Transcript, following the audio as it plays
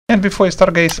And before you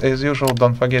start, guys, as usual,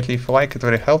 don't forget, leave a like, it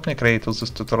will help me create all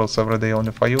these tutorials every day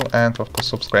only for you, and of course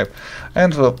subscribe.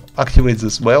 And activate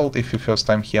this bell if you're first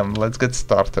time here. Let's get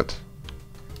started.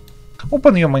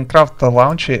 Open your Minecraft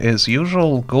launcher as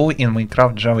usual, go in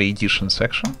Minecraft Java Edition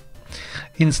section,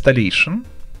 installation,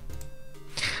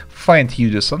 find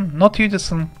Udisen, not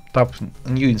Udisen, tap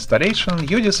new installation,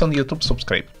 Udisen, YouTube,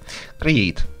 subscribe,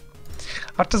 create.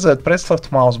 After that, press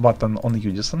left mouse button on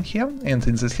Udisen here, and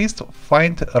in this list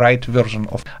find right version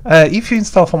of. If you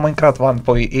install for Minecraft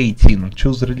 1.18,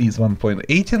 choose release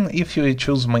 1.18. If you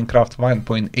choose Minecraft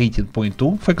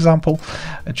 1.18.2, for example,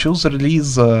 choose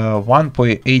release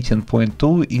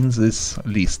 1.18.2 in this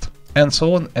list, and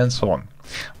so on and so on.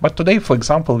 But today, for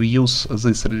example, we use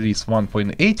this release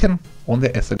 1.18 only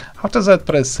as a. After that,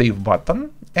 press save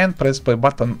button and press play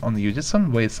button on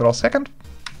Udisen. Wait for a second.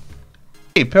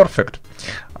 Okay, perfect.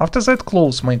 After that,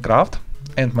 close Minecraft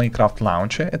and Minecraft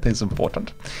Launcher, it is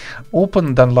important.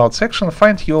 Open download section,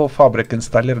 find your Fabric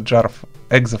installer jar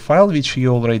exe file, which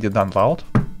you already download,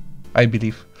 I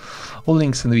believe. All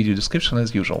links in the video description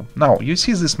as usual. Now, you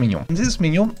see this menu. In this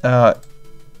menu,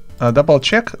 double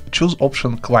check, choose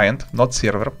option client, not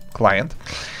server, client.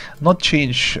 Not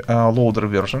change loader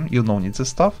version, you don't need this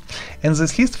stuff. In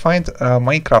this list, find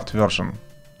Minecraft version.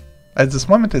 At this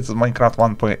moment it's Minecraft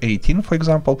 1.18, for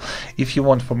example. If you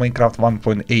want for Minecraft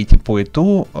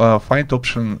 1.18.2, find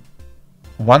option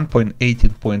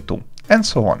 1.18.2, and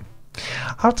so on.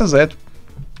 After that,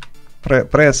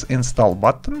 press install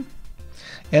button,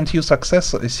 and you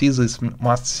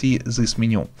must see this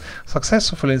menu.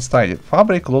 Successfully installed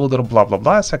Fabric, loader, blah blah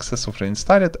blah, successfully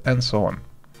installed, and so on.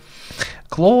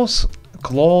 Close,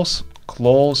 close,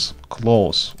 close,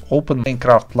 close. Open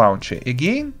Minecraft Launcher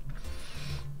again.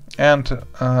 And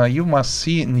you must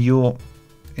see new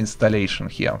installation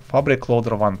here, Fabric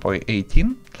Loader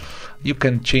 1.18. You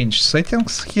can change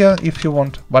settings here if you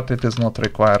want, but it is not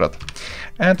required.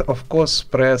 And of course,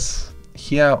 press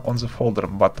here on the folder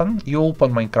button. You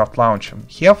open Minecraft Launcher.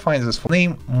 Here find this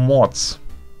name mods,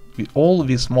 all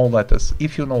with small letters.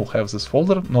 If you now have this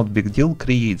folder, not big deal,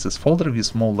 create this folder with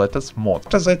small letters mod.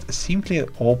 After that, simply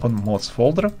open mods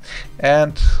folder,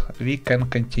 and we can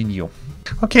continue.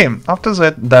 Okay, after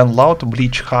that, download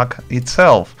Bleach Hack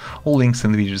itself, all links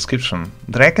in the video description.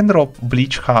 Drag and drop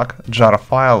Bleach Hack jar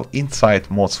file inside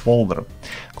mods folder.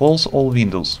 Close all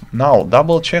windows. Now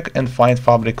double check and find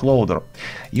Fabric Loader.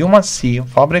 You must see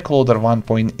Fabric Loader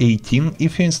 1.18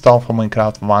 if you install for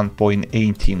Minecraft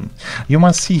 1.18. You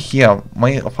must see here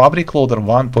my Fabric Loader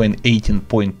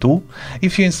 1.18.2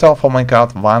 if you install for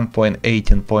Minecraft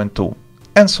 1.18.2,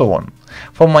 and so on.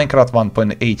 For Minecraft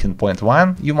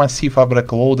 1.18.1, you must see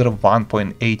Fabric Loader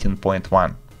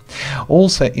 1.18.1.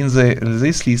 Also, in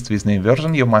this list with name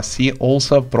version, you must see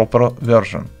also proper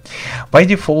version. By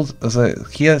default,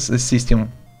 here's the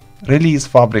system release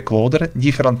Fabric Loader,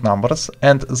 different numbers,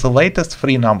 and the latest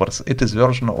free numbers. It is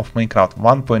version of Minecraft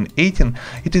 1.18.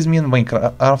 It is mean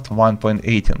Minecraft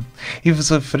 1.18. If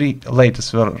the free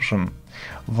latest version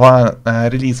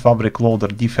release Fabric Loader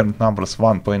different numbers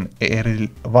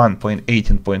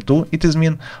 1.18.2, it is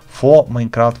mean for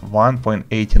Minecraft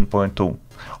 1.18.2.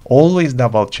 Always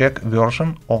double check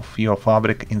version of your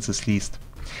Fabric in this list.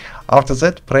 After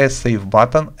that, press save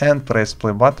button and press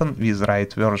play button with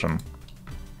right version.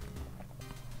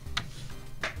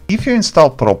 If you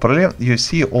install properly, you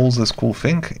see all this cool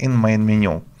thing in main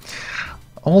menu.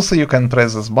 Also, you can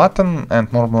press this button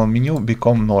and normal menu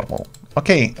become normal.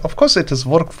 Okay, of course it is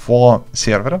work for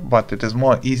server, but it is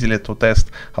more easily to test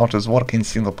how it is work in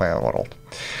single player world.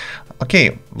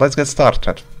 Okay, let's get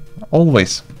started.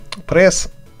 Always press,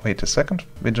 wait a second,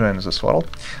 we join this world,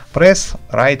 press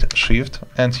right shift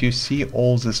and you see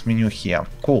all this menu here.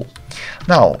 Cool.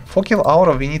 Now, for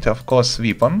killaura we need of course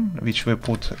weapon, which we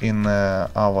put in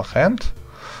our hand,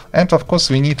 and of course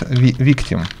we need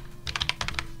victim.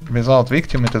 Without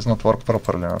victim it does not work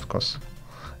properly, of course.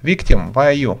 Victim, why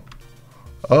are you?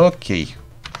 Okay,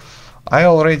 I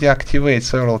already activate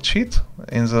several cheats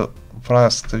in the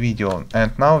first video,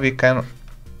 and now we can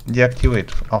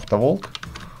deactivate after walk.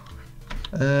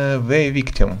 The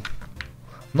victim.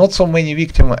 Not so many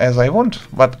victims as I want,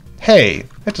 but hey,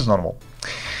 it is normal.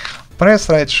 Press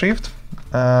right shift,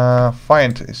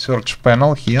 find search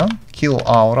panel here,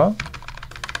 killaura.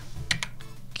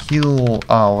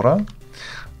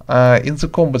 In the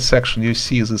combat section you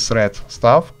see this red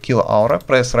stuff, killaura,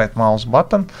 press right mouse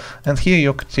button, and here you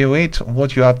activate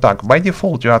what you attack. By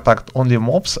default you attack only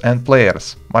mobs and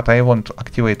players, but I want to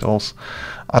activate also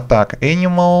attack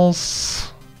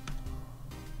animals,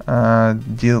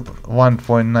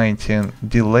 1.19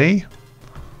 delay,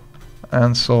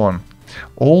 and so on.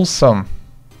 Also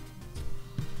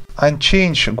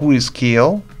unchange GUI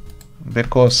scale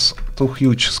because too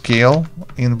huge scale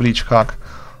in bridge hack.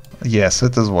 Yes,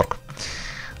 it is work.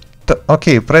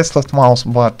 Okay, press left mouse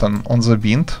button on the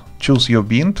bind, choose your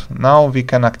bind. Now we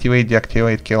can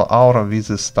deactivate killaura with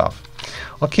this stuff.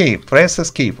 Okay, press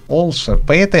escape. Also,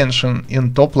 pay attention,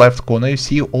 in top left corner you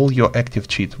see all your active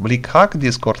cheat. Blick hack,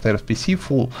 Discord, RPC,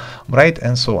 full, bright,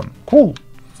 and so on. Cool.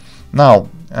 Now,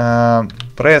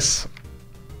 press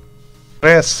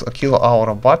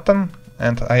killaura button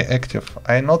and I active.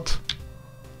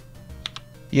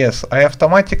 Yes, I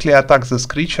automatically attack this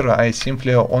creature. I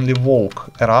simply only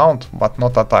walk around, but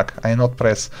not attack. I not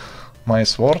press my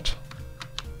sword.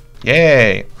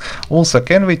 Yay! Also,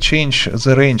 can we change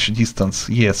the range distance?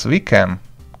 Yes, we can.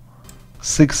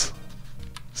 6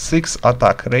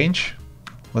 attack range.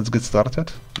 Let's get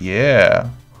started. Yeah,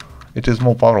 it is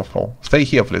more powerful. Stay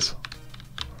here, please.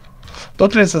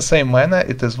 Totally the same manner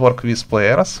it is work with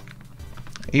players.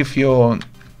 If you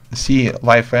see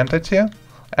live entity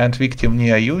and victim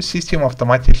near you, system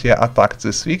automatically attack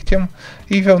this victim.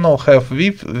 If you now have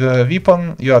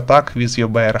weapon, you attack with your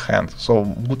bare hand. So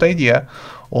good idea,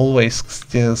 always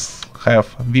still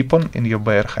have weapon in your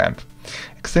bare hand.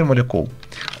 Extremely cool.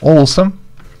 Also,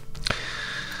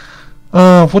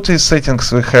 what is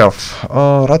settings we have?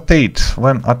 Rotate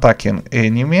when attacking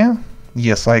enemy.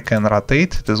 Yes, I can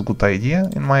rotate, it is good idea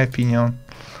in my opinion.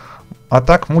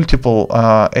 Attack multiple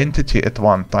entity at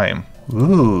one time.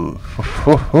 Ooh,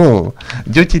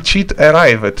 dirty cheat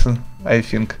arrived, I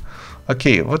think.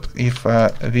 Okay, what if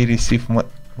we receive...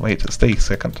 Wait, stay a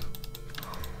second.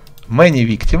 Many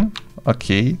victim.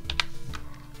 Okay.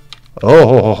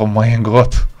 Oh my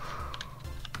god.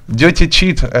 Dirty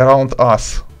cheat around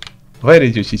us.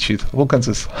 Very dirty cheat. Look at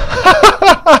this.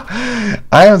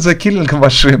 I am the killing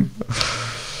machine.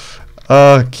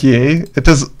 Okay, it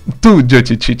is 2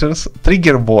 dirty cheaters.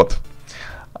 Trigger bot.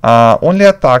 Only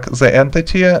attack the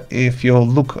entity if you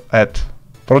look at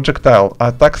projectile,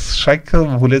 attacks,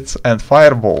 shackle, bullets, and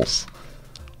fireballs.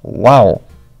 Wow.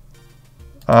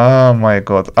 Oh my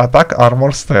god. Attack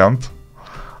armor stand.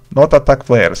 Not attack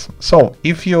players. So,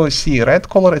 if you see red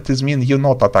color, it is mean you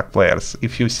not attack players.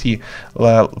 If you see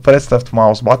press left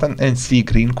mouse button and see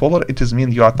green color, it is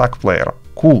mean you attack player.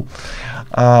 Cool.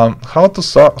 How to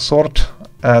sort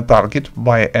target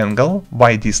by angle,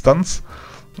 by distance.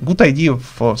 Good idea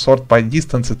for sort by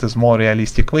distance, it is more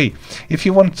realistic way. If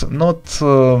you want not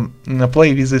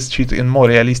play with this cheat in more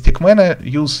realistic manner,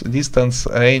 use distance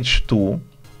range 2,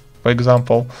 for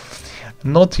example.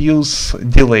 Not use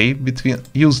delay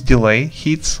use delay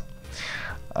hits,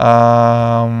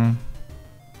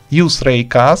 use ray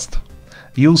cast,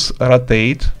 use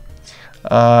rotate,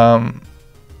 and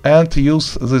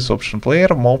use this option: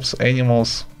 player, mobs,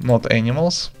 animals, not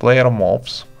animals, player,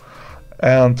 mobs,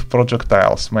 and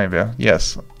projectiles, maybe.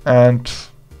 Yes, and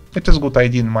it is good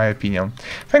idea in my opinion.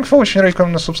 Thanks for watching,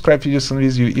 recommend to subscribe to Udisen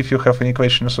with you. If you have any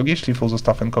questions or suggestions, leave all the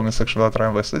stuff in comment section, I'll try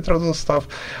and best later the stuff.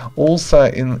 Also,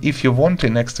 if you want,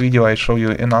 in next video I show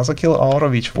you another killaura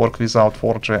which work without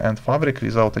Forge and Fabric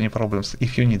without any problems,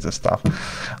 if you need the stuff.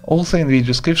 Also in the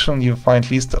description you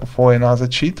find list for another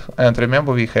cheat, and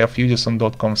remember we have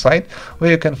udisen.com site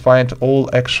where you can find all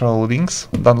actual links,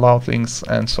 download links,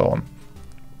 and so on.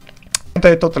 And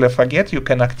I totally forget, you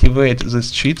can activate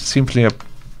this cheat, simply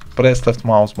press left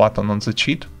mouse button on the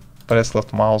cheat, press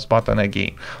left mouse button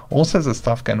again. Also the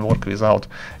stuff can work without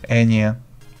any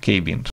keybind.